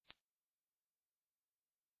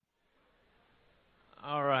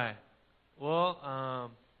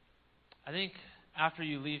after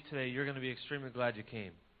you leave today, you're going to be extremely glad you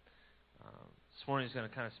came. This morning is going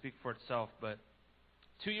to kind of speak for itself, but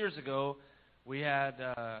 2 years ago, we had,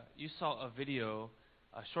 you saw a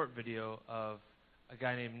short video of a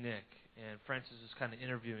guy named Nick, and Francis was kind of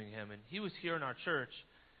interviewing him, and he was here in our church,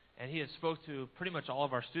 and he had spoke to pretty much all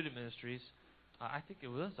of our student ministries. I think it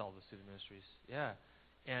was all the student ministries, yeah.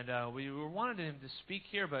 And we wanted him to speak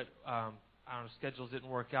here, but I don't know, schedules didn't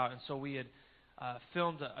work out, and so we had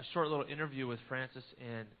filmed a short little interview with Francis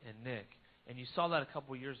and Nick. And you saw that a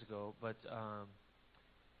couple years ago, but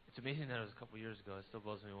it's amazing that it was a couple years ago. It still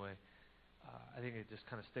blows me away. I think it just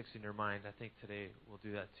kind of sticks in your mind. I think today will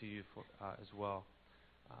do that to you as well.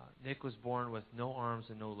 Nick was born with no arms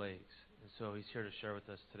and no legs, and so he's here to share with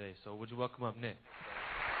us today. So would you welcome up Nick?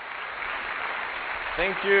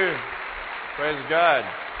 Thank you. Praise God.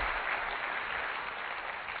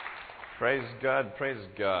 Praise God, praise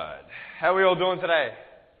God. How are we all doing today?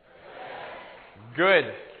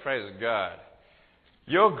 Good. Praise God.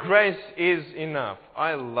 Your grace is enough.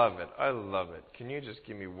 I love it. I love it. Can you just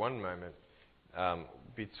give me one moment?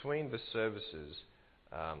 Between the services,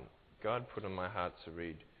 God put in my heart to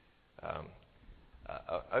read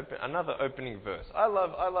another opening verse. I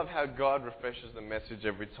love how God refreshes the message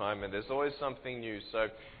every time, and there's always something new. So,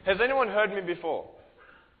 has anyone heard me before?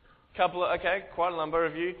 Quite a number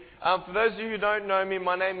of you. For those of you who don't know me,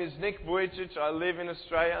 my name is Nick Vujicic. I live in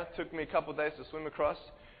Australia. It took me a couple of days to swim across.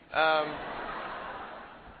 I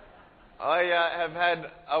have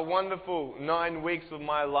had a wonderful 9 weeks of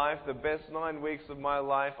my life, the best 9 weeks of my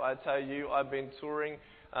life. I tell you, I've been touring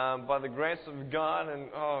by the grace of God, and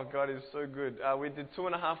oh, God is so good. We did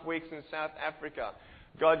 2.5 weeks in South Africa.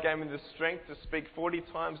 God gave me the strength to speak 40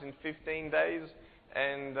 times in 15 days,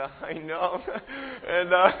 and I know,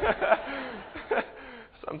 and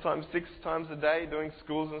sometimes 6 times a day doing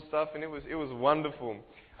schools and stuff, and it was wonderful.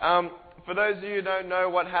 For those of you who don't know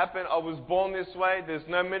what happened, I was born this way. There's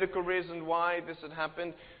no medical reason why this had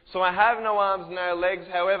happened. So I have no arms, no legs.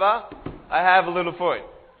 However, I have a little foot.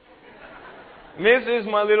 This is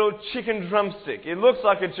my little chicken drumstick. It looks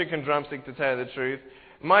like a chicken drumstick, to tell you the truth.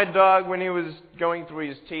 My dog, when he was going through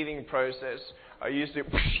his teething process, I used to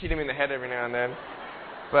hit him in the head every now and then.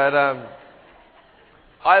 But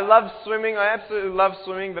I love swimming. I absolutely love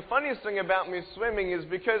swimming. The funniest thing about me swimming is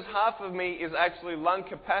because half of me is actually lung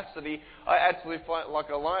capacity, I actually float like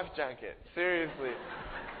a life jacket. Seriously.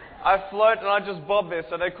 I float and I just bob there,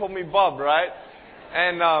 so they call me Bob, right?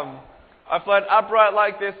 And I float upright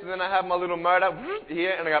like this, and then I have my little motor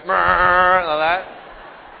here, and I go like that.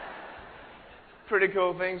 Pretty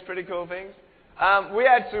cool things. We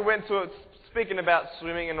actually went to speaking about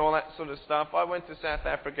swimming and all that sort of stuff, I went to South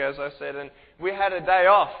Africa, as I said, and we had a day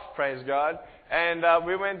off, praise God. And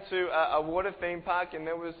we went to a water theme park, and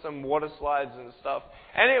there was some water slides and stuff.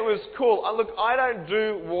 And it was cool. Look, I don't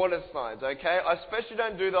do water slides, okay? I especially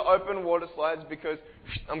don't do the open water slides because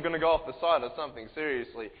I'm going to go off the side or something,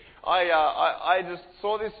 seriously. I just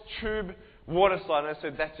saw this tube water slide, and I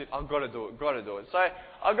said, that's it, I've got to do it. So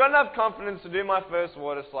I got enough confidence to do my first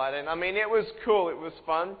water slide, and I mean, it was cool, it was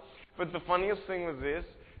fun. But the funniest thing was this,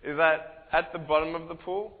 is that at the bottom of the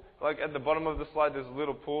pool, like at the bottom of the slide, there's a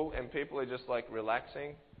little pool, and people are just like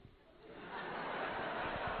relaxing.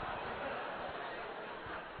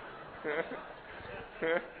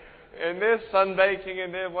 And they're sunbaking,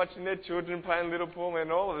 and they're watching their children play in little pool, and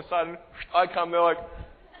all of a sudden, I come there like,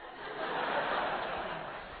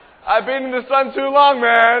 I've been in the sun too long,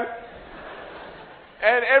 man.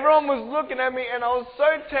 And everyone was looking at me, and I was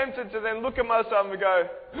so tempted to then look at myself and go,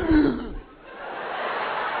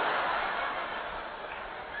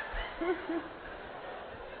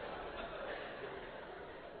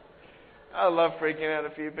 I love freaking out a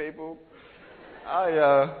few people.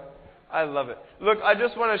 I love it. Look, I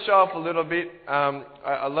just want to show off a little bit.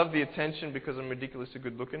 I love the attention because I'm ridiculously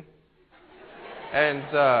good looking. And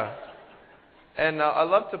I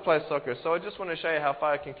love to play soccer, so I just want to show you how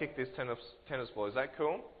far I can kick this tennis ball. Is that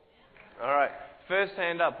cool? All right. First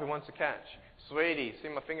hand up. Who wants to catch? Sweetie, see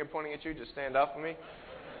my finger pointing at you? Just stand up for me.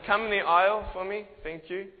 Come in the aisle for me. Thank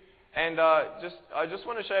you. And I just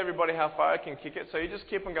want to show everybody how far I can kick it. So you just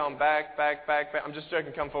keep on going back. I'm just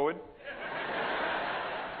joking. Come forward.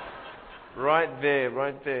 Right there.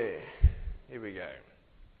 Here we go.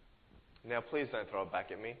 Now, please don't throw it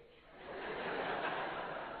back at me.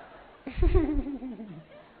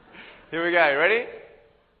 Here we go. Ready?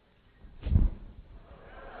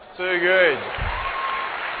 Too good.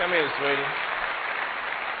 Come here, sweetie.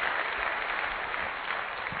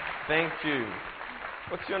 Thank you.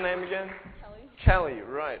 What's your name again? Kelly,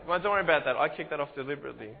 right. Well, don't worry about that. I kicked that off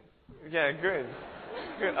deliberately. Yeah, good.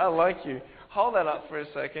 I like you. Hold that up for a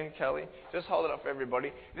second, Kelly. Just hold it up for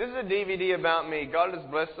everybody. This is a DVD about me. God has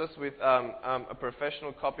blessed us with a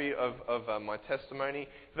professional copy of my testimony.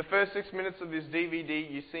 The first 6 minutes of this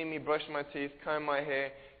DVD, you see me brush my teeth, comb my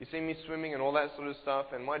hair. You see me swimming and all that sort of stuff,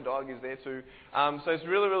 and my dog is there too. So it's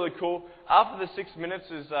really, really cool. After the 6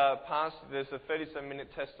 minutes is passed, there's a 37-minute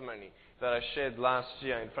testimony that I shared last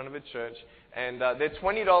year in front of a church. And they're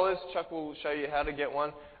 $20. Chuck will show you how to get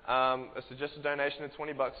one. A suggested donation of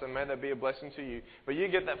 $20, so may that be a blessing to you. But you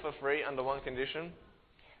get that for free under one condition.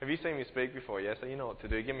 Have you seen me speak before? Yes? So you know what to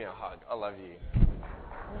do. Give me a hug. I love you.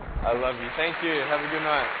 I love you. Thank you. Have a good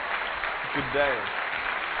night. Good day.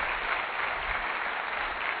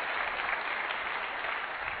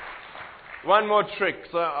 One more trick.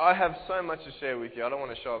 So I have so much to share with you. I don't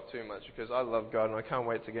want to show off too much because I love God and I can't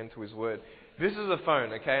wait to get into His Word. This is a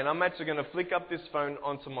phone, okay? And I'm actually going to flick up this phone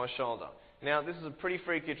onto my shoulder. Now, this is a pretty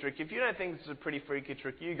freaky trick. If you don't think this is a pretty freaky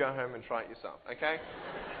trick, you go home and try it yourself, okay?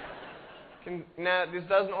 Now, this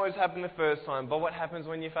doesn't always happen the first time, but what happens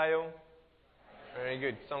when you fail? Very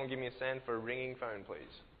good. Someone give me a stand for a ringing phone, please.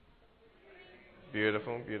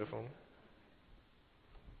 Beautiful, beautiful.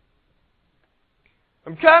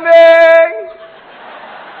 I'm coming!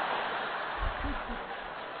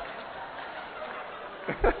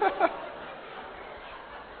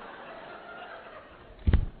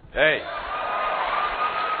 Hey.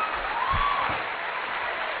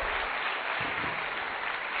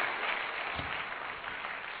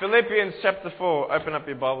 Philippians chapter 4. Open up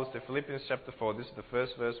your Bibles to Philippians chapter 4. This is the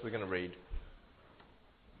first verse we're going to read.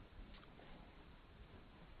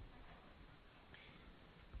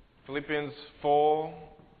 Philippians 4,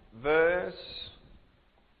 verse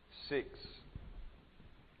 6.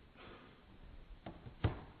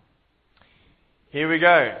 Here we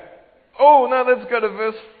go. Oh, now let's go to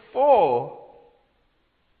verse 4.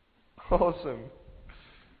 Awesome.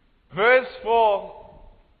 Verse 4.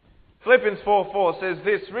 Philippians 4:4 says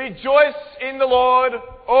this, rejoice in the Lord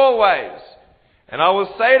always. And I will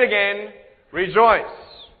say it again, rejoice.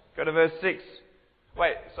 Go to verse 6.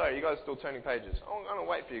 Wait, sorry, you guys are still turning pages. I'm going to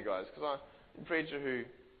wait for you guys because I'm a preacher who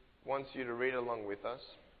wants you to read along with us.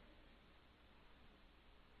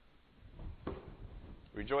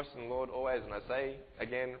 Rejoice in the Lord always. And I say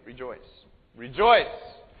again, rejoice. Rejoice.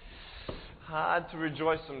 Hard to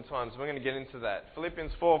rejoice sometimes. We're going to get into that.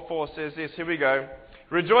 Philippians 4:4 says this. Here we go.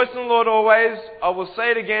 Rejoice in the Lord always. I will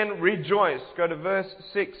say it again, rejoice. Go to verse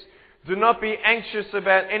 6. Do not be anxious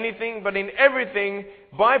about anything, but in everything,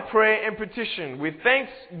 by prayer and petition, with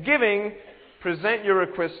thanksgiving, present your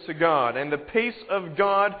requests to God. And the peace of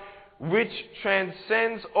God, which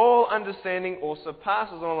transcends all understanding or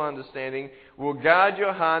surpasses all understanding, will guard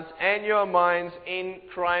your hearts and your minds in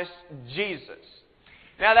Christ Jesus.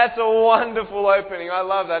 Now that's a wonderful opening. I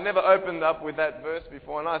love that. I never opened up with that verse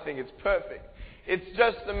before, and I think it's perfect. It's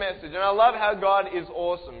just the message. And I love how God is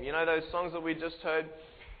awesome. You know those songs that we just heard?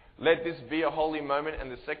 Let this be a holy moment.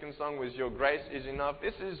 And the second song was Your Grace is Enough.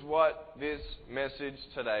 This is what this message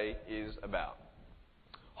today is about.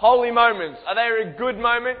 Holy moments. Are they a good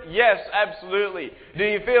moment? Yes, absolutely. Do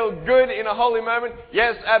you feel good in a holy moment?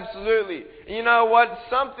 Yes, absolutely. You know what?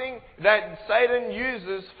 Something that Satan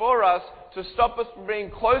uses for us to stop us from being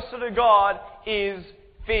closer to God is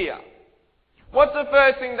fear. What's the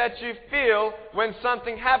first thing that you feel when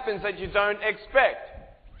something happens that you don't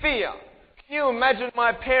expect? Fear. Can you imagine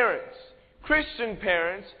my parents, Christian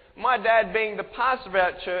parents, my dad being the pastor of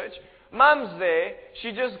our church, Mum's there,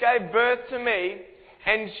 she just gave birth to me,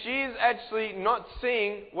 and she's actually not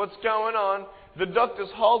seeing what's going on. The doctors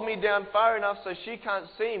hold me down far enough so she can't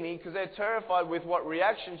see me because they're terrified with what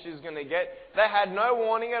reaction she's going to get. They had no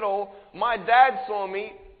warning at all. My dad saw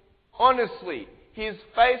me, honestly. His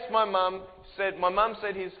face, my mum said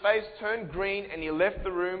his face turned green and he left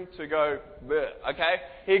the room to go, bleh, okay?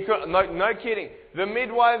 No kidding. The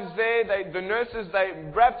midwives there, the nurses, they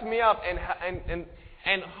wrapped me up and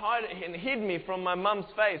hid me from my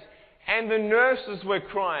mum's face. And the nurses were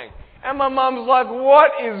crying. And my mum's like,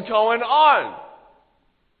 what is going on?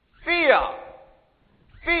 Fear.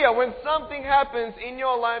 Fear. When something happens in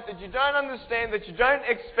your life that you don't understand, that you don't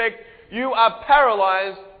expect, you are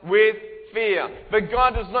paralyzed with fear. But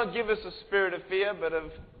God does not give us a spirit of fear, but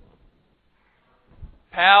of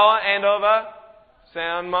power and of a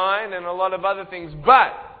sound mind and a lot of other things.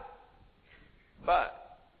 But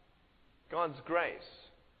God's grace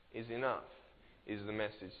is enough, is the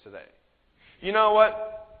message today. You know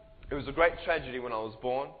what? It was a great tragedy when I was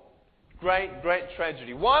born. Great, great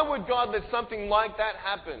tragedy. Why would God let something like that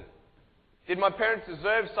happen? Did my parents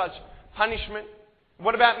deserve such punishment?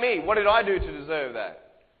 What about me? What did I do to deserve that?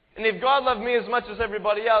 And if God loved me as much as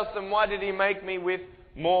everybody else, then why did He make me with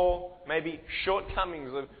more, maybe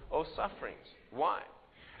shortcomings or sufferings. Why?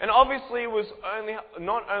 And obviously it was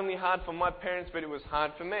not only hard for my parents, but it was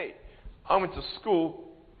hard for me. I went to school,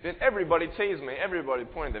 then everybody teased me. Everybody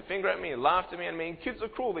pointed their finger at me and laughed at me. I mean, kids are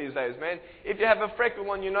cruel these days, man. If you have a freckle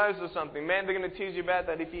on your nose or something, man, they're going to tease you about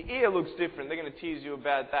that. If your ear looks different, they're going to tease you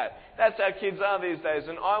about that. That's how kids are these days,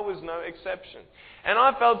 and I was no exception. And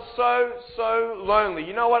I felt so lonely.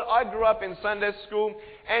 You know what? I grew up in Sunday school,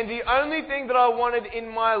 and the only thing that I wanted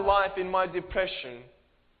in my life, in my depression,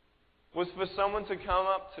 was for someone to come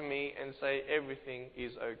up to me and say, everything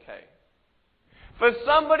is okay. For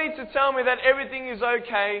somebody to tell me that everything is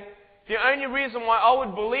okay, the only reason why I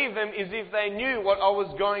would believe them is if they knew what I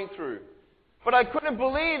was going through. But I couldn't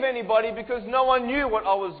believe anybody because no one knew what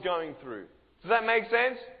I was going through. Does that make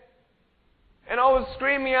sense? And I was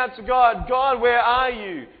screaming out to God, God, where are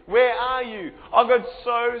you? Where are you? I got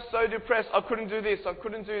so depressed. I couldn't do this. I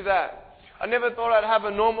couldn't do that. I never thought I'd have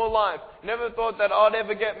a normal life. Never thought that I'd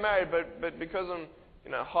ever get married. But because I'm,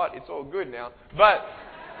 hot, it's all good now. But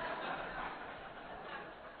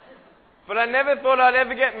I never thought I'd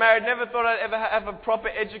ever get married. Never thought I'd ever have a proper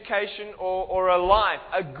education or a life,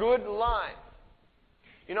 a good life.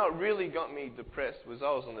 You know what really got me depressed was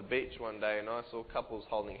I was on the beach one day and I saw couples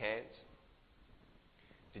holding hands.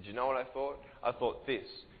 Did you know what I thought? I thought this,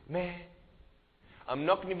 man, I'm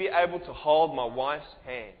not going to be able to hold my wife's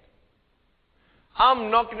hand. I'm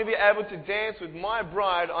not going to be able to dance with my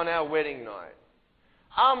bride on our wedding night.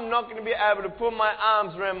 I'm not going to be able to put my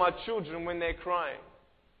arms around my children when they're crying.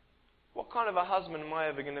 What kind of a husband am I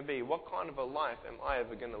ever going to be? What kind of a life am I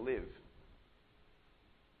ever going to live?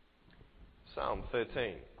 Psalm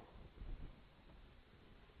 13.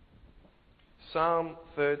 Psalm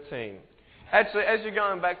 13. Actually, as you're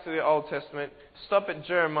going back to the Old Testament, stop at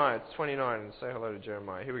Jeremiah 29 and say hello to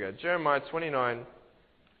Jeremiah. Here we go. Jeremiah 29.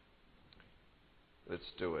 Let's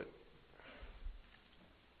do it.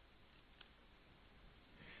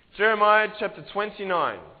 Jeremiah chapter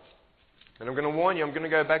 29. And I'm going to warn you, I'm going to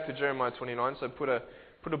go back to Jeremiah 29, so put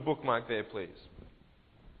a bookmark there, please.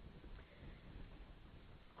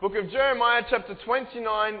 Book of Jeremiah chapter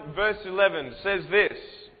 29, verse 11 says this.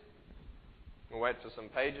 We'll wait for some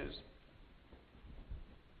pages.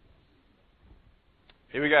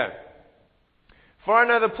 Here we go. For I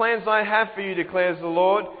know the plans I have for you, declares the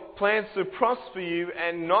Lord, plans to prosper you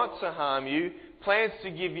and not to harm you, plans to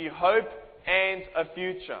give you hope and a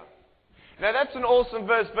future. Now that's an awesome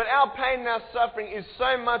verse, but our pain and our suffering is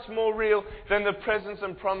so much more real than the presence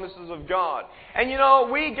and promises of God. And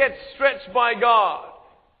we get stretched by God.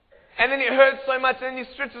 And then it hurts so much, and then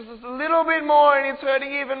He stretches us a little bit more, and it's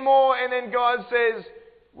hurting even more, and then God says,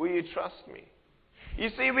 will you trust me? You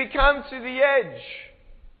see, we come to the edge.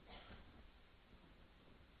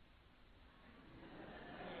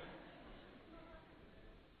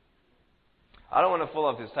 I don't want to fall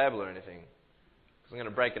off this table or anything, because I'm going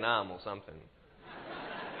to break an arm or something.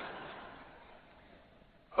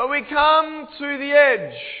 But we come to the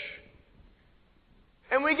edge.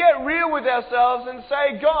 And we get real with ourselves and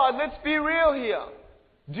say, God, let's be real here.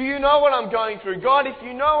 Do you know what I'm going through? God, if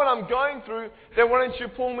you know what I'm going through, then why don't you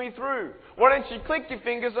pull me through? Why don't you click your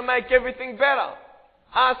fingers and make everything better?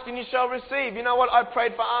 Ask and you shall receive. You know what? I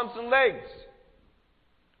prayed for arms and legs.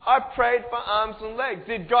 I prayed for arms and legs.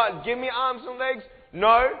 Did God give me arms and legs?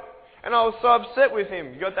 No. And I was so upset with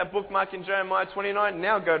Him. You got that bookmark in Jeremiah 29?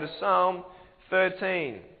 Now go to Psalm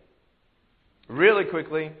 13. Really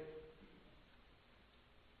quickly.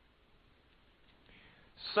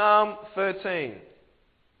 Psalm 13.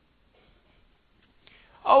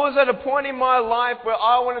 I was at a point in my life where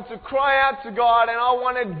I wanted to cry out to God and I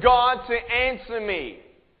wanted God to answer me.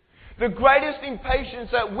 The greatest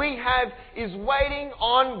impatience that we have is waiting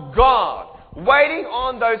on God, waiting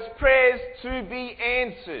on those prayers to be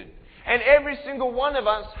answered. And every single one of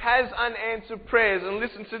us has unanswered prayers. And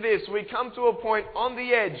listen to this, we come to a point on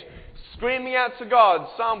the edge, screaming out to God,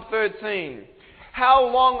 Psalm 13. How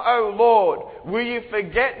long, O Lord, will you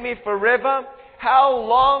forget me forever? How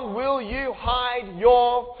long will you hide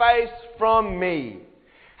your face from me?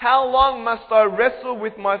 How long must I wrestle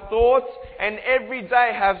with my thoughts and every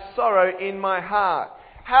day have sorrow in my heart?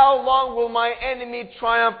 How long will my enemy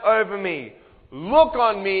triumph over me? Look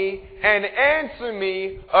on me and answer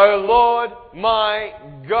me, O Lord my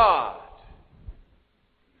God.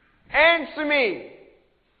 Answer me.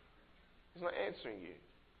 He's not answering you.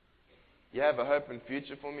 You have a hope and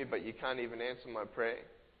future for me, but you can't even answer my prayer.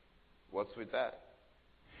 What's with that?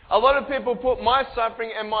 A lot of people put my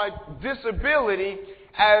suffering and my disability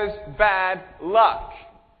as bad luck.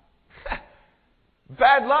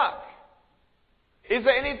 Bad luck. Is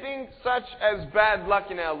there anything such as bad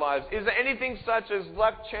luck in our lives? Is there anything such as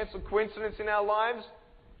luck, chance, or coincidence in our lives?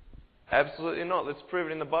 Absolutely not. Let's prove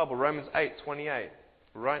it in the Bible. Romans 8:28.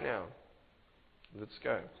 Right now. Let's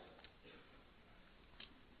go.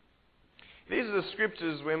 These are the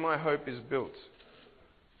scriptures where my hope is built.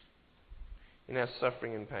 In our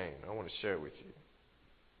suffering and pain. I want to share it with you.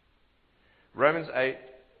 Romans 8,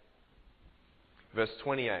 verse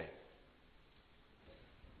 28.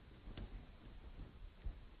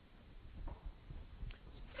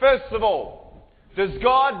 First of all, does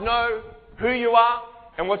God know who you are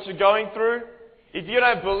and what you're going through? If you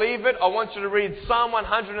don't believe it, I want you to read Psalm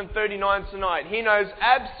 139 tonight. He knows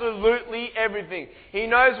absolutely everything. He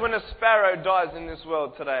knows when a sparrow dies in this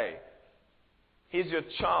world today. He's your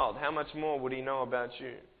child. How much more would He know about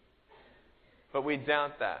you? But we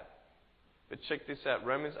doubt that. But check this out.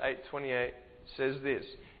 Romans 8:28 says this.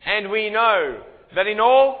 And we know that in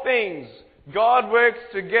all things God works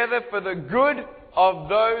together for the good of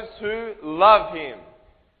those who love Him,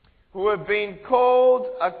 who have been called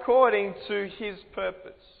according to His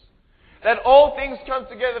purpose. That all things come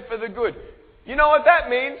together for the good. You know what that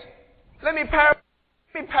means? Let me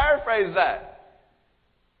paraphrase that.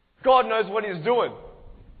 God knows what He's doing.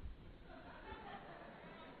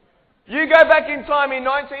 You go back in time in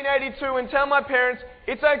 1982 and tell my parents,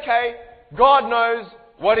 it's okay, God knows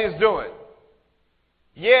what He's doing.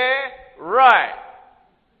 Yeah, right.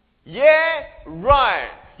 Yeah,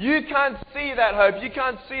 right. You can't see that hope. You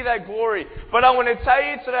can't see that glory. But I want to tell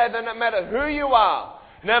you today that no matter who you are,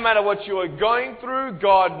 no matter what you are going through,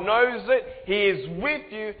 God knows it. He is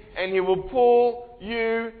with you and He will pull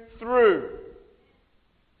you through.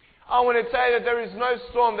 I want to tell you that there is no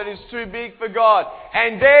storm that is too big for God.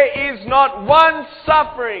 And there is not one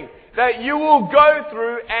suffering that you will go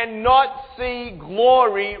through and not see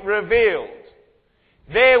glory revealed.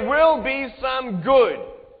 There will be some good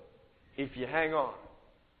if you hang on.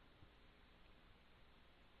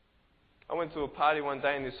 I went to a party one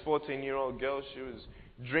day and this 14-year-old girl, she was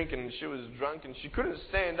drinking and she was drunk and she couldn't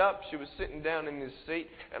stand up. She was sitting down in this seat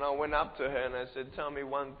and I went up to her and I said, tell me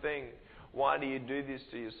one thing. Why do you do this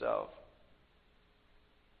to yourself?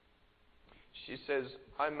 She says,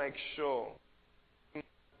 I make sure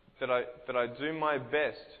that I do my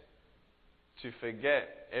best to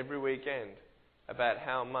forget every weekend about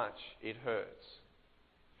how much it hurts.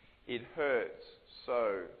 It hurts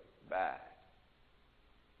so bad.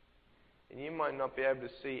 And you might not be able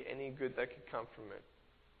to see any good that could come from it.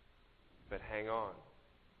 But hang on.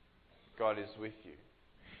 God is with you.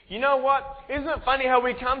 You know what? Isn't it funny how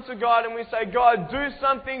we come to God and we say, God, do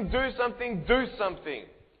something, do something, do something.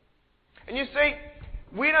 And you see,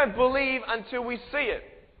 we don't believe until we see it.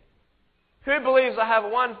 Who believes I have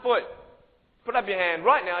 1 foot? Put up your hand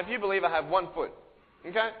right now if you believe I have 1 foot.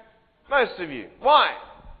 Okay? Most of you. Why?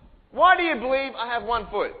 Why do you believe I have 1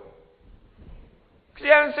 foot? Because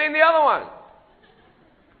you haven't seen the other one.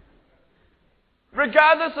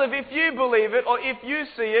 Regardless of if you believe it or if you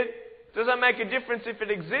see it, does that make a difference if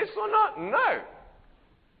it exists or not? No.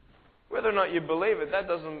 Whether or not you believe it, that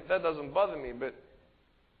doesn't bother me, but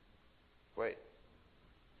wait.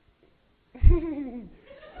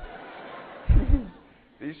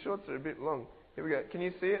 These shorts are a bit long. Here we go. Can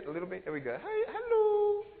you see it a little bit? Here we go. Hey,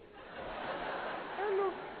 hello.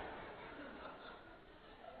 Hello.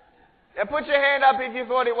 Now put your hand up if you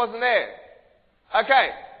thought it wasn't there. Okay.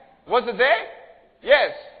 Was it there?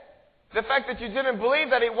 Yes. The fact that you didn't believe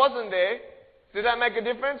that it wasn't there, did that make a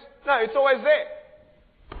difference? No, it's always there.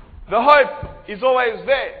 The hope is always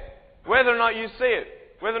there, whether or not you see it,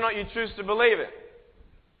 whether or not you choose to believe it.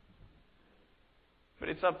 But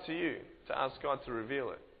it's up to you to ask God to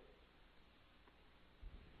reveal it.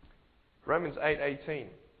 Romans 8:18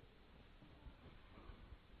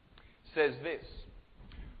 says this,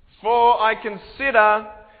 for I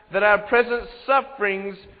consider that our present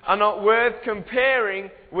sufferings are not worth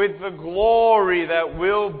comparing with the glory that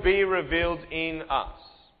will be revealed in us.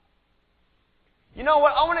 You know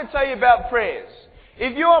what? I want to tell you about prayers.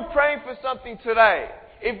 If you are praying for something today,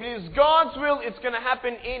 if it is God's will, it's going to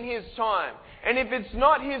happen in His time. And if it's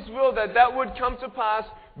not His will that would come to pass,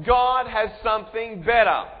 God has something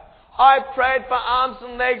better. I prayed for arms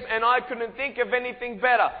and legs and I couldn't think of anything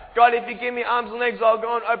better. God, if you give me arms and legs, I'll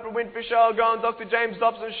go on Oprah Winfrey show, I'll go on Dr. James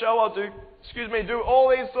Dobson show, I'll do all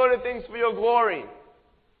these sort of things for your glory.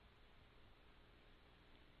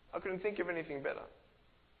 I couldn't think of anything better.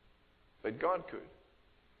 But God could.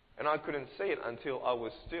 And I couldn't see it until I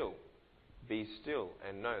was still. Be still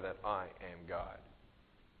and know that I am God.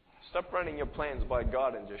 Stop running your plans by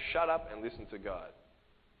God and just shut up and listen to God.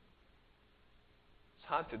 It's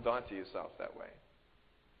hard to die to yourself that way.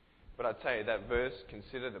 But I tell you, that verse,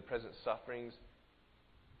 consider the present sufferings,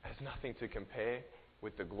 has nothing to compare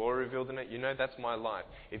with the glory revealed in it. You know, that's my life.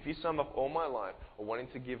 If you sum up all my life of wanting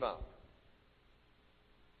to give up,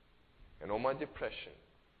 and all my depression,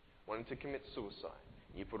 wanting to commit suicide,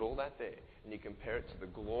 you put all that there, and you compare it to the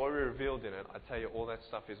glory revealed in it, I tell you, all that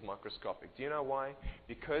stuff is microscopic. Do you know why?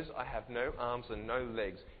 Because I have no arms and no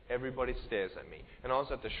legs, everybody stares at me. And I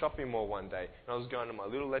was at the shopping mall one day, and I was going in my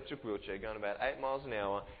little electric wheelchair, going about 8 miles an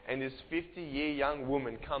hour, and this 50-year young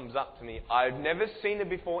woman comes up to me. I've never seen her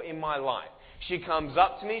before in my life. She comes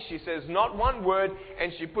up to me, she says not one word,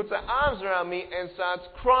 and she puts her arms around me and starts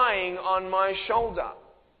crying on my shoulder.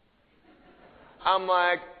 I'm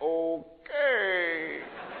like, okay.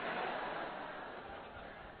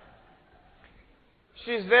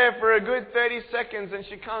 She's there for a good 30 seconds and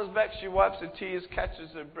she comes back, she wipes her tears, catches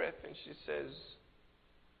her breath, and she says,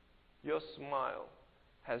 your smile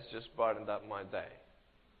has just brightened up my day.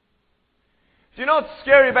 Do you know what's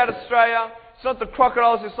scary about Australia? It's not the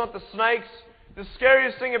crocodiles, it's not the snakes. The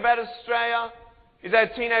scariest thing about Australia is our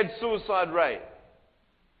teenage suicide rate.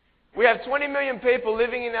 We have 20 million people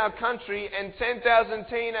living in our country, and 10,000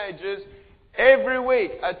 teenagers every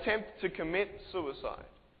week attempt to commit suicide.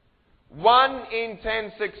 1 in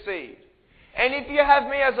 10 succeed. And if you have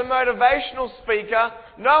me as a motivational speaker,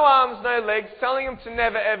 no arms, no legs, telling them to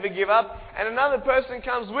never ever give up, and another person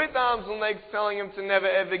comes with arms and legs telling them to never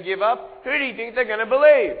ever give up, who do you think they're going to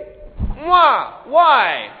believe? Moi.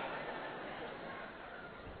 Why?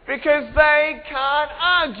 Because they can't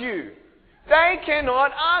argue. They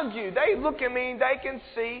cannot argue. They look at me and they can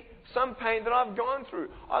see some pain that I've gone through.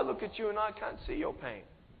 I look at you and I can't see your pain.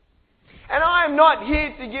 And I am not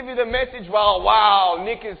here to give you the message, well, wow,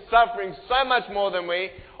 Nick is suffering so much more than me.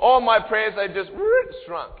 All my prayers are just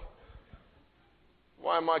shrunk.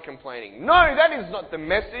 Why am I complaining? No, that is not the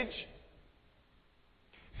message.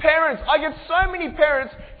 Parents, I get so many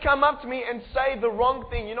parents come up to me and say the wrong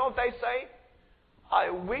thing. You know what they say? I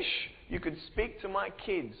wish you could speak to my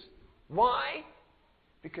kids. Why?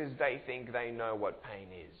 Because they think they know what pain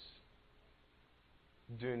is.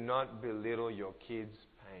 Do not belittle your kids'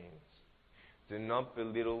 pains. Do not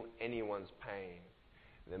belittle anyone's pain.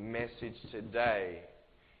 The message today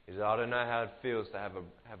is I don't know how it feels to have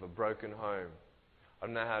a broken home. I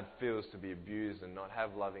don't know how it feels to be abused and not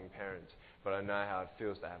have loving parents. But I know how it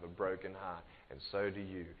feels to have a broken heart. And so do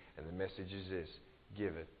you. And the message is this: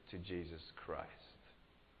 give it to Jesus Christ.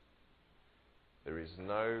 There is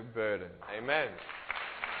no burden. Amen.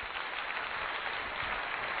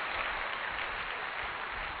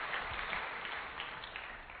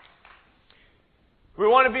 We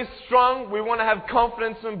want to be strong. We want to have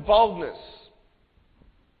confidence and boldness.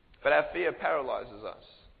 But our fear paralyzes us.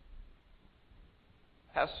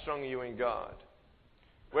 How strong are you in God?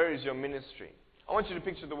 Where is your ministry? I want you to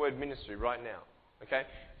picture the word ministry right now. Okay?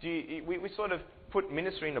 We sort of put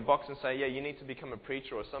ministry in a box and say, yeah, you need to become a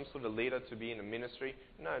preacher or some sort of leader to be in a ministry.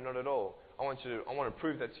 No, not at all. I want to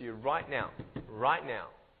prove that to you right now. Right now.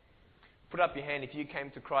 Put up your hand if you came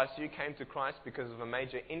to Christ. You came to Christ because of a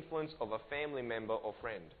major influence of a family member or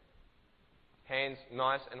friend. Hands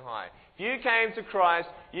nice and high. If you came to Christ,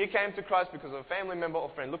 you came to Christ because of a family member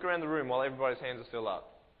or friend. Look around the room while everybody's hands are still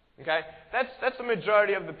up. Okay? That's the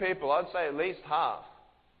majority of the people. I'd say at least half.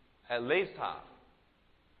 At least half.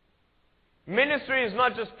 Ministry is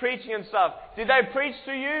not just preaching and stuff. Did they preach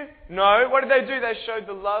to you? No. What did they do? They showed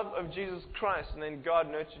the love of Jesus Christ, and then God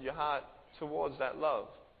nurtured your heart towards that love.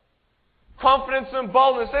 Confidence and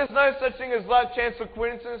boldness. There's no such thing as luck, chance, or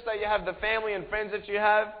coincidence that you have the family and friends that you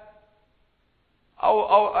have.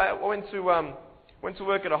 I went to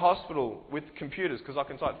work at a hospital with computers because I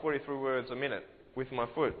can type 43 words a minute with my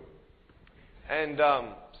foot. And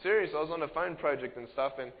seriously, I was on a phone project and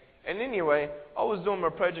stuff. And anyway, I was doing my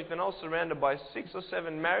project and I was surrounded by 6 or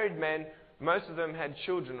 7 married men. Most of them had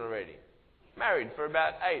children already. Married for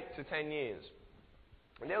about 8 to 10 years.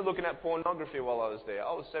 And they were looking at pornography while I was there.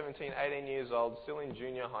 I was 17, 18 years old, still in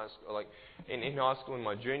junior high school, in high school in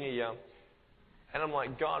my junior year. And I'm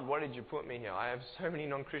like, God, why did you put me here? I have so many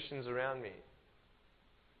non-Christians around me.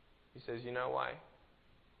 He says, you know why?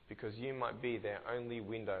 Because you might be their only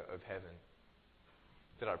window of heaven.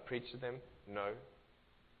 Did I preach to them? No.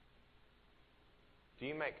 Do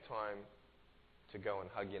you make time to go and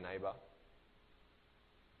hug your neighbour?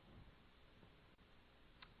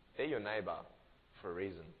 They're your neighbour for a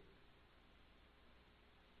reason.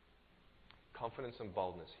 Confidence and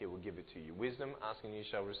boldness, He will give it to you. Wisdom, ask and you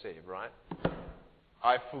shall receive, right?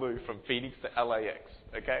 I flew from Phoenix to LAX,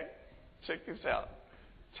 okay? Check this out.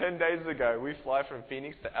 10 days ago, we fly from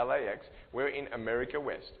Phoenix to LAX. We're in America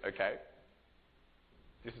West, okay?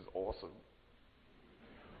 This is awesome.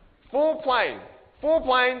 Full plane.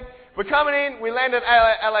 We're coming in, we land at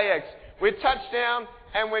LAX. We touch down,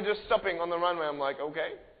 and we're just stopping on the runway. I'm like,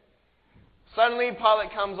 okay. Suddenly,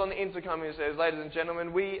 pilot comes on the intercom and says, ladies and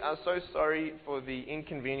gentlemen, we are so sorry for the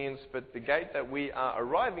inconvenience, but the gate that we are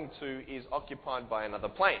arriving to is occupied by another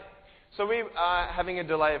plane. So we are having a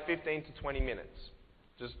delay of 15 to 20 minutes.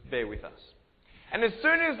 Just bear with us. And as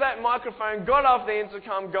soon as that microphone got off the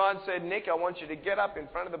intercom, God said, Nick, I want you to get up in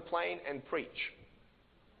front of the plane and preach.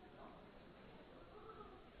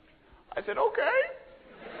 I said, okay.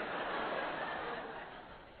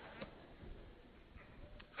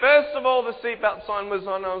 First of all, the seatbelt sign was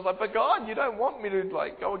on. I was like, but God, you don't want me to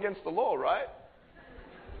go against the law, right?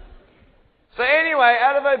 So anyway,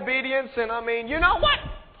 out of obedience, and you know what?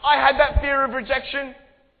 I had that fear of rejection.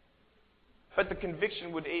 But the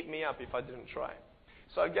conviction would eat me up if I didn't try.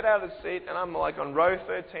 So I get out of the seat, and I'm on row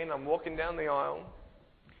 13. I'm walking down the aisle.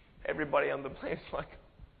 Everybody on the plane's like,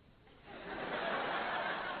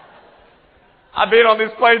 I've been on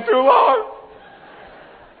this plane too long.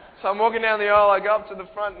 So I'm walking down the aisle, I go up to the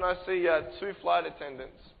front and I see two flight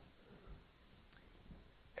attendants.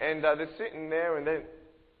 And they're sitting there and they're,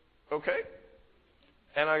 okay.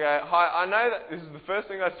 And I go, hi, I know that, this is the first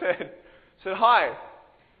thing I said. I said, hi,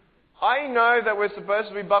 I know that we're supposed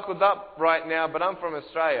to be buckled up right now, but I'm from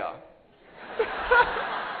Australia.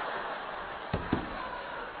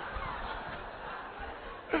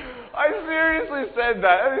 I seriously said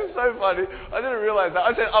that. It is so funny. I didn't realize that.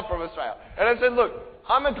 I said, I'm from Australia. And I said, look,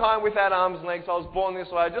 I'm a guy without arms and legs. I was born this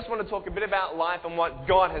way. I just want to talk a bit about life and what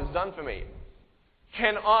God has done for me.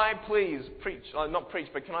 Can I please preach? Not preach,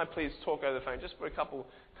 but can I please talk over the phone just for a couple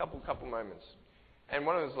moments? And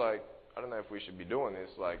one of them was like, I don't know if we should be doing this,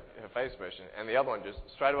 her face motion. And the other one just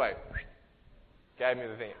straight away gave me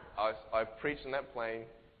the thing. I preached on that plane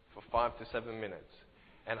for 5 to 7 minutes.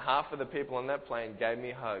 And half of the people on that plane gave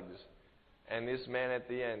me hugs. And this man at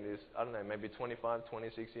the end is, I don't know, maybe 25,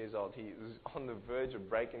 26 years old. He was on the verge of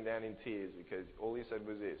breaking down in tears because all he said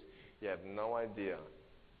was this: you have no idea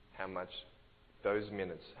how much those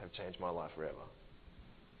minutes have changed my life forever.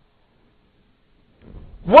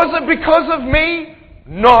 Was it because of me?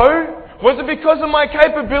 No. Was it because of my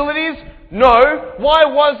capabilities? No. Why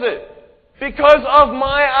was it? Because of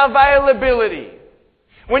my availability.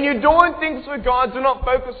 When you're doing things for God, do not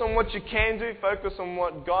focus on what you can do. Focus on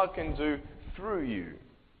what God can do through you.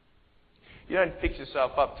 You don't fix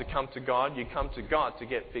yourself up to come to God. You come to God to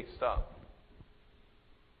get fixed up.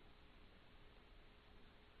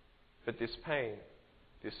 But this pain,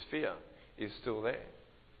 this fear is still there.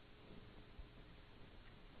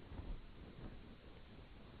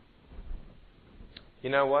 You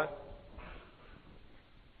know what?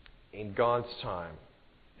 In God's time,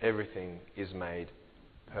 everything is made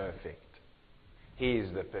perfect. He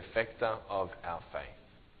is the perfecter of our faith.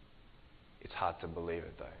 It's hard to believe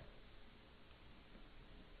it though.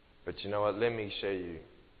 But you know what? Let me share you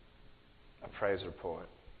a praise report.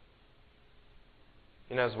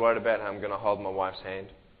 You know, I was worried about how I'm going to hold my wife's hand.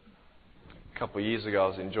 A couple of years ago, I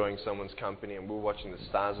was enjoying someone's company and we were watching the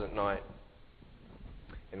stars at night.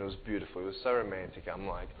 And it was beautiful. It was so romantic. I'm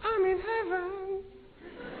like, I'm in heaven.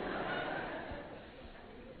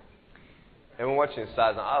 And we're watching the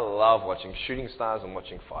stars. And I love watching shooting stars and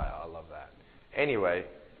watching fire. I love that. Anyway.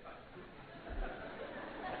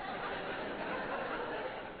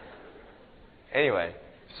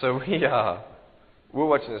 So we were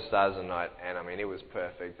watching the stars at night. And it was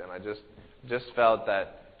perfect. And I just felt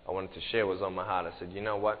that I wanted to share what was on my heart. I said, you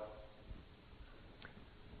know what?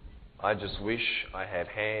 I just wish I had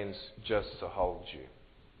hands just to hold you.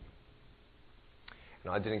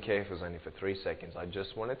 And I didn't care if it was only for 3 seconds. I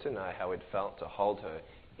just wanted to know how it felt to hold her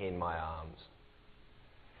in my arms.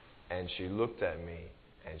 And she looked at me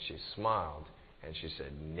and she smiled and she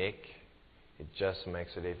said, Nick, it just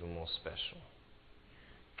makes it even more special.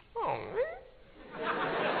 Oh, man.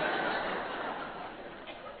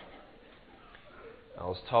 I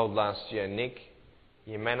was told last year, Nick,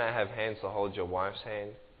 you may not have hands to hold your wife's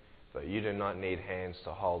hand, but you do not need hands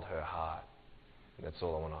to hold her heart. And that's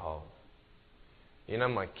all I want to hold. You know,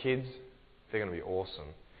 my kids, they're going to be awesome.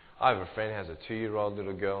 I have a friend who has a 2-year-old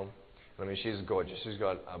little girl. She's gorgeous. She's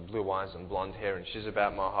got blue eyes and blonde hair, and she's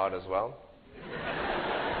about my height as well.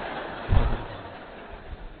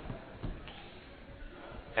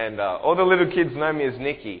 And all the little kids know me as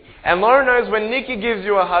Nikki. And Lauren knows when Nikki gives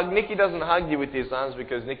you a hug, Nikki doesn't hug you with his arms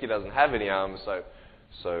because Nikki doesn't have any arms.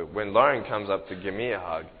 So when Lauren comes up to give me a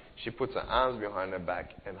hug, she puts her arms behind her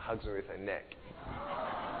back and hugs me with her neck.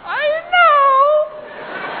 I know!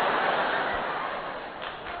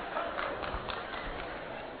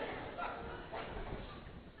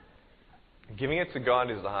 Giving it to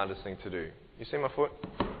God is the hardest thing to do. You see my foot?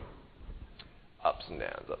 Ups and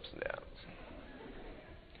downs, ups and downs.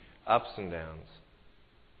 Ups and downs.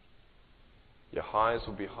 Your highs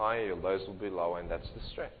will be higher, your lows will be lower, and that's the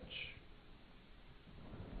stretch.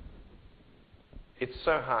 It's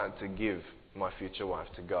so hard to give my future wife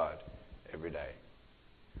to God every day.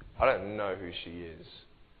 I don't know who she is.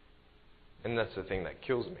 And that's the thing that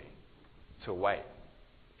kills me. To wait.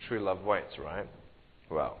 True love waits, right?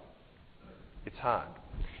 Well, it's hard.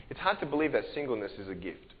 It's hard to believe that singleness is a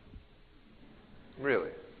gift.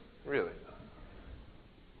 Really. Really.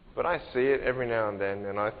 But I see it every now and then,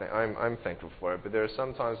 and I'm thankful for it. But there are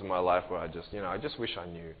some times in my life where I just wish I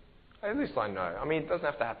knew. At least I know. I mean, it doesn't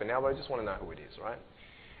have to happen now, but I just want to know who it is, right?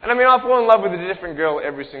 And I mean, I fall in love with a different girl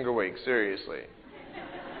every single week, seriously.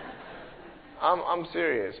 I'm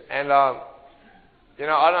serious. And, I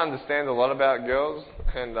don't understand a lot about girls.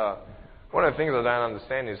 And one of the things I don't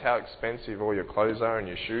understand is how expensive all your clothes are and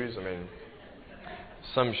your shoes. I mean,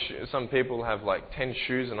 some people have like 10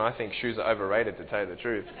 shoes, and I think shoes are overrated, to tell you the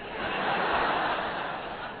truth.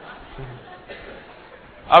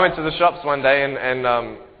 I went to the shops one day, and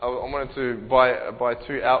I wanted to buy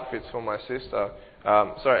 2 outfits for my sister.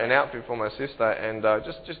 An outfit for my sister, and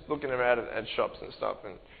just looking around at shops and stuff,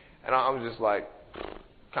 and I was just like,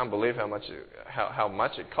 can't believe how much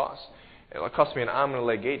it costs. It cost me an arm and a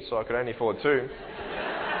leg each, so I could only afford 2.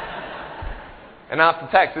 And after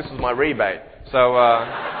tax, this was my rebate. So,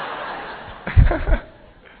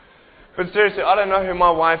 but seriously, I don't know who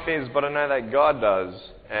my wife is, but I know that God does,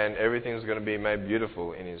 and everything's going to be made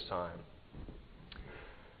beautiful in His time.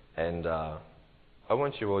 And I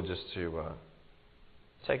want you all just to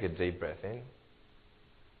take a deep breath in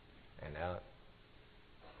and out.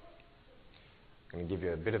 I'm going to give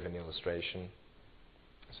you a bit of an illustration.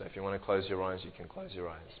 So if you want to close your eyes, you can close your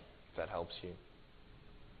eyes, if that helps you.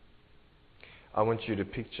 I want you to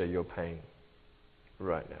picture your pain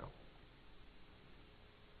right now.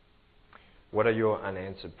 What are your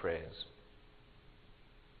unanswered prayers?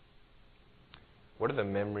 What are the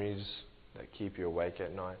memories that keep you awake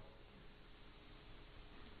at night?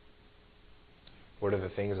 What are the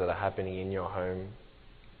things that are happening in your home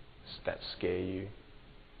that scare you?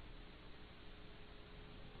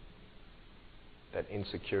 That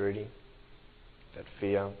insecurity, that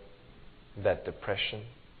fear, that depression,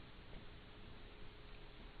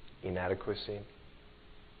 inadequacy.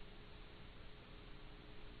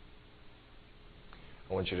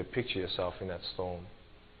 I want you to picture yourself in that storm.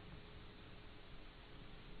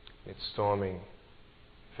 It's storming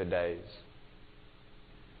for days.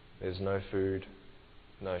 There's no food,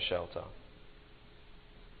 no shelter.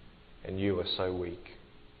 And you are so weak.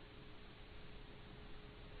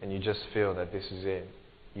 And you just feel that this is it.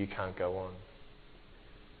 You can't go on.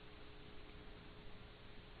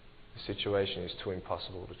 The situation is too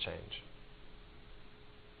impossible to change.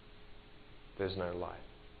 There's no light.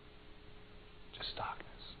 Just darkness.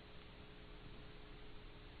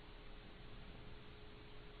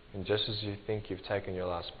 And just as you think you've taken your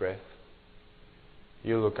last breath,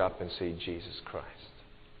 you look up and see Jesus Christ.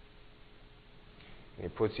 And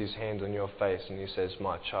He puts His hand on your face and He says,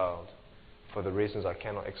 "My child, for the reasons I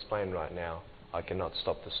cannot explain right now, I cannot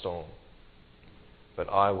stop the storm. But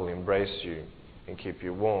I will embrace you and keep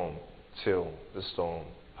you warm till the storm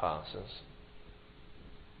passes."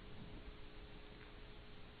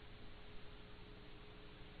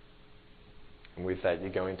 And with that, you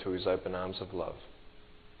go into His open arms of love.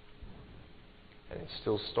 And it's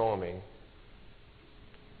still storming,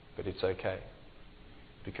 but it's okay,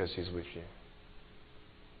 because He's with you.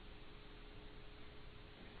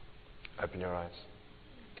 Open your eyes.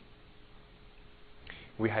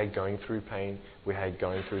 We hate going through pain. We hate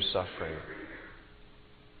going through suffering.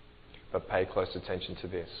 But pay close attention to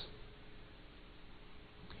this.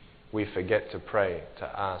 We forget to pray, to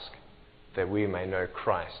ask that we may know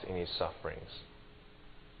Christ in His sufferings.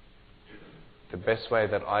 The best way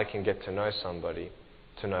that I can get to know somebody,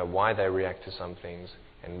 to know why they react to some things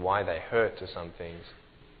and why they hurt to some things,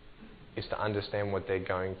 is to understand what they're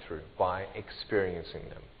going through by experiencing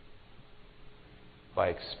them. By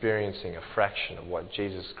experiencing a fraction of what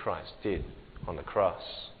Jesus Christ did on the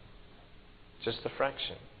cross. Just a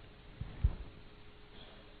fraction.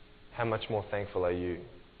 How much more thankful are you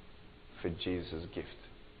for Jesus' gift?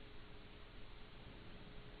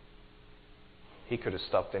 He could have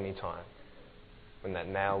stopped any time. When that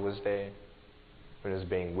nail was there, when He was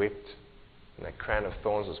being whipped, and that crown of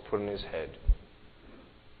thorns was put on His head,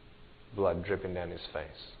 blood dripping down His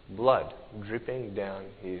face. Blood dripping down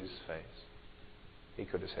His face. He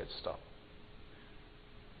could have said stop.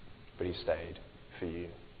 But He stayed for you.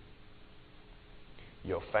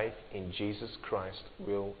 Your faith in Jesus Christ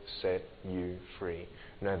will set you free.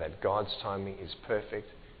 Know that God's timing is perfect.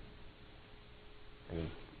 And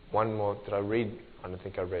one more, did I read? I don't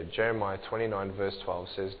think I read. Jeremiah 29 verse 12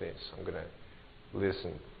 says this. I'm going to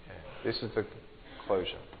listen. Yeah. This is the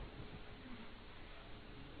closure.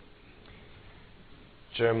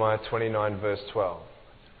 Jeremiah 29 verse 12.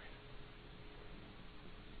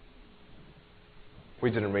 We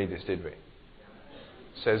didn't read this, did we? It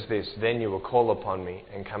says this, then you will call upon me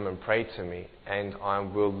and come and pray to me, and I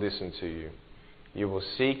will listen to you. You will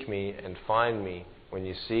seek me and find me when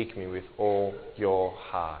you seek me with all your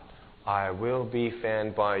heart. I will be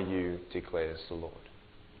found by you, declares the Lord.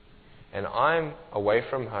 And I'm away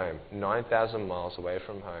from home, 9,000 miles away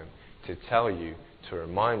from home, to tell you, to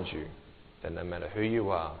remind you that no matter who you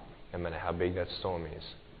are, no matter how big that storm is,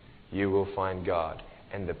 you will find God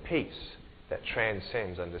and the peace that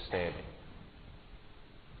transcends understanding,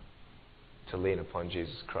 to lean upon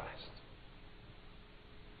Jesus Christ.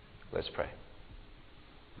 Let's pray.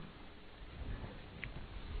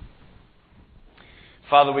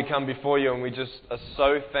 Father, we come before you and we just are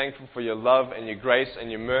so thankful for your love and your grace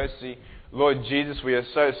and your mercy. Lord Jesus, we are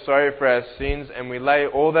so sorry for our sins and we lay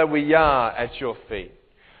all that we are at your feet.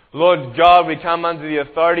 Lord God, we come under the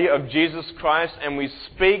authority of Jesus Christ and we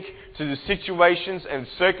speak to the situations and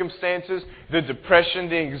circumstances, the depression,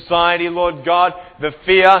 the anxiety, Lord God, the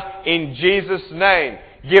fear, in Jesus' name.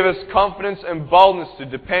 Give us confidence and boldness to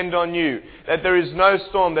depend on you, that there is no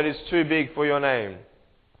storm that is too big for your name.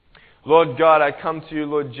 Lord God, I come to you,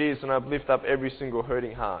 Lord Jesus, and I lift up every single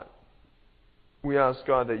hurting heart. We ask,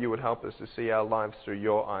 God, that you would help us to see our lives through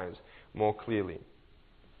your eyes more clearly.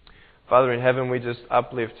 Father in heaven, we just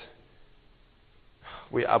uplift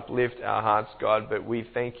our hearts, God, but we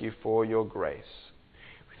thank you for your grace.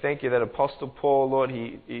 We thank you that Apostle Paul, Lord,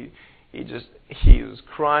 he was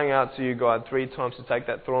crying out to you, God, 3 times to take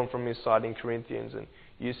that thorn from his side in Corinthians, and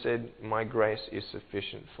you said, my grace is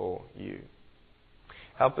sufficient for you.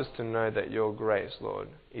 Help us to know that your grace, Lord,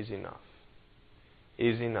 is enough.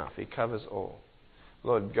 Is enough. It covers all.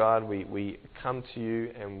 Lord God, we come to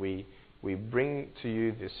you and we bring to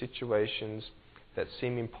you the situations that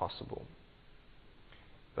seem impossible.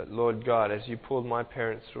 But Lord God, as you pulled my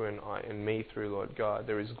parents through and me through, Lord God,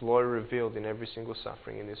 there is glory revealed in every single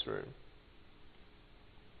suffering in this room.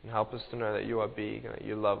 And help us to know that you are big and that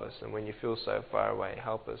you love us. And when you feel so far away,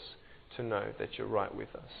 help us to know that you're right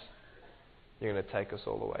with us. You're going to take us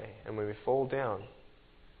all the way. And when we fall down,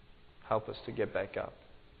 help us to get back up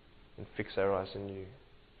and fix our eyes on you.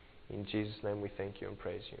 In Jesus' name we thank you and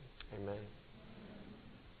praise you. Amen.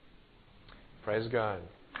 Praise God.